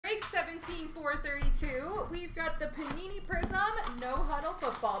17/432. We've got the Panini Prizm No Huddle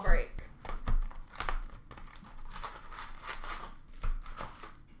football break.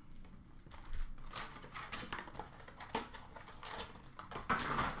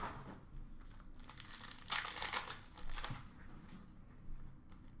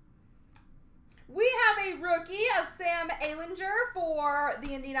 We have a rookie of Sam Ehlinger for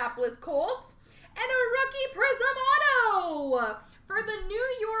the Indianapolis Colts. And a rookie Prizm auto for the New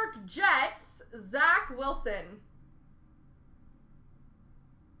York Jets, Zach Wilson.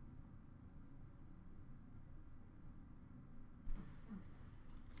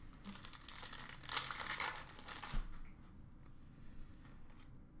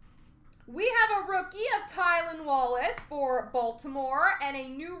 We have a rookie of Tylan Wallace for Baltimore and a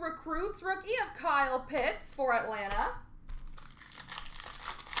new recruits rookie of Kyle Pitts for Atlanta.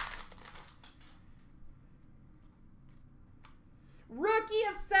 Rookie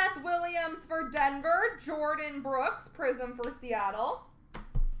of Seth Williams for Denver, Jordan Brooks, Prizm for Seattle. I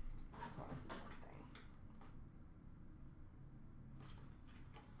just want to see one thing.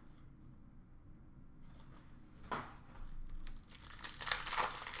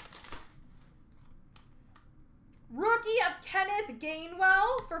 Rookie of Kenneth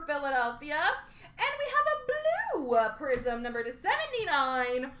Gainwell for Philadelphia. And we have a blue Prizm number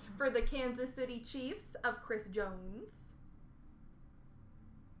 /79 for the Kansas City Chiefs of Chris Jones.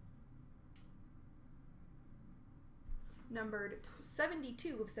 Numbered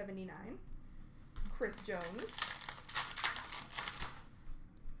 72/79, Chris Jones.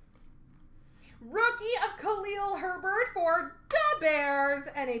 Rookie of Khalil Herbert for the Bears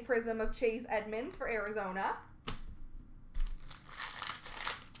and a Prizm of Chase Edmonds for Arizona.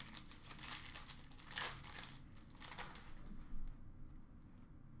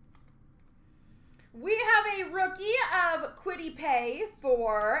 We have a rookie of Kwity Paye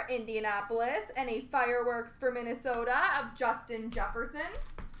for Indianapolis and a fireworks for Minnesota of Justin Jefferson.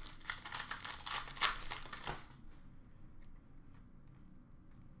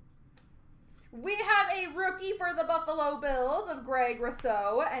 We have a rookie for the Buffalo Bills of Greg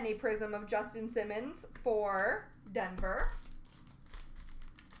Rousseau and a Prizm of Justin Simmons for Denver.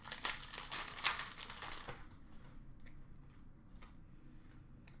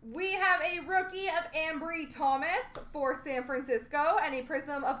 We have a rookie of Ambry Thomas for San Francisco and a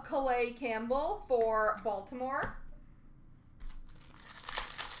Prizm of Calais Campbell for Baltimore.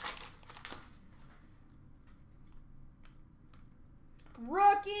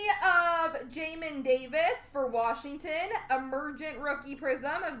 Rookie of Jamin Davis for Washington. Emergent rookie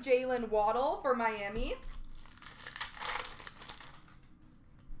Prizm of Jalen Waddle for Miami.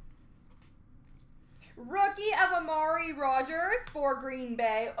 Rookie of Amari Rogers for Green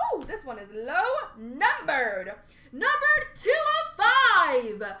Bay. Oh, this one is low numbered. Numbered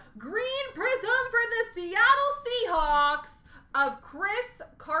 2/5. Green Prizm for the Seattle Seahawks of Chris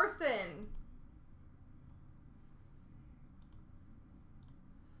Carson.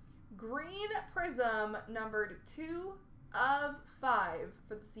 Green Prizm numbered 2/5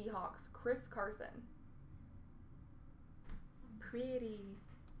 for the Seahawks. Chris Carson. Pretty.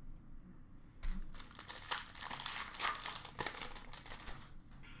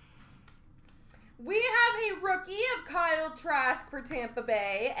 We have a rookie of Kyle Trask for Tampa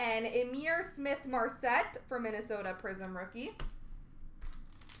Bay and Emir Smith-Marset for Minnesota Prizm rookie.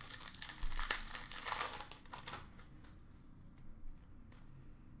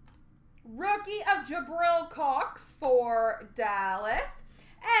 Rookie of Jabril Cox for Dallas.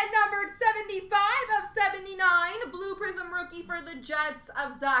 And numbered 75/79, blue Prizm rookie for the Jets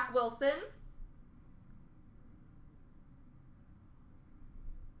of Zach Wilson.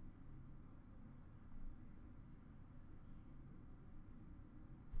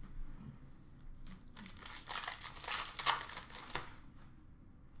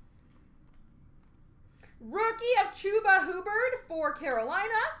 Rookie of Chuba Hubbard for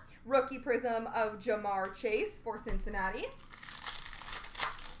Carolina. Rookie Prizm of Jamar Chase for Cincinnati.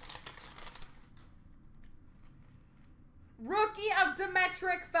 Rookie of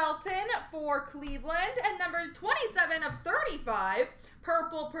Demetric Felton for Cleveland. And number 27/35,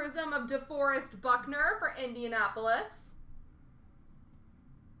 purple Prizm of DeForest Buckner for Indianapolis.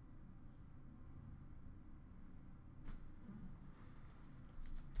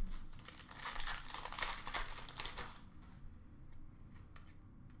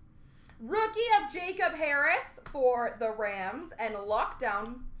 Rookie of Jacob Harris for the Rams and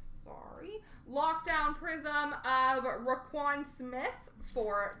lockdown Prizm of Raquan Smith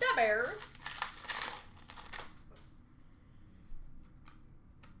for the Bears.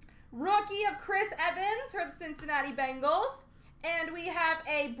 Rookie of Chris Evans for the Cincinnati Bengals. And we have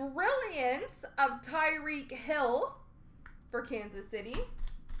a brilliance of Tyreek Hill for Kansas City.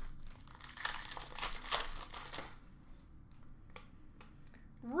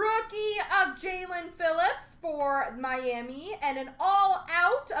 Rookie of Jalen Phillips for Miami, and an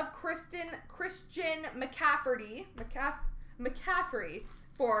all-out of Christian McCaffrey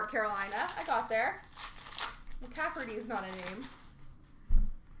for Carolina. I got there. McCaffrey is not a name.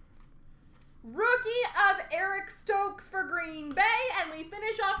 Rookie of Eric Stokes for Green Bay, and we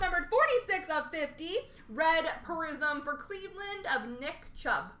finish off numbered 46 of 50. Red Prizm for Cleveland of Nick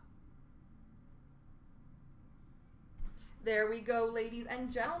Chubb. There we go, ladies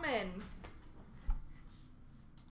and gentlemen.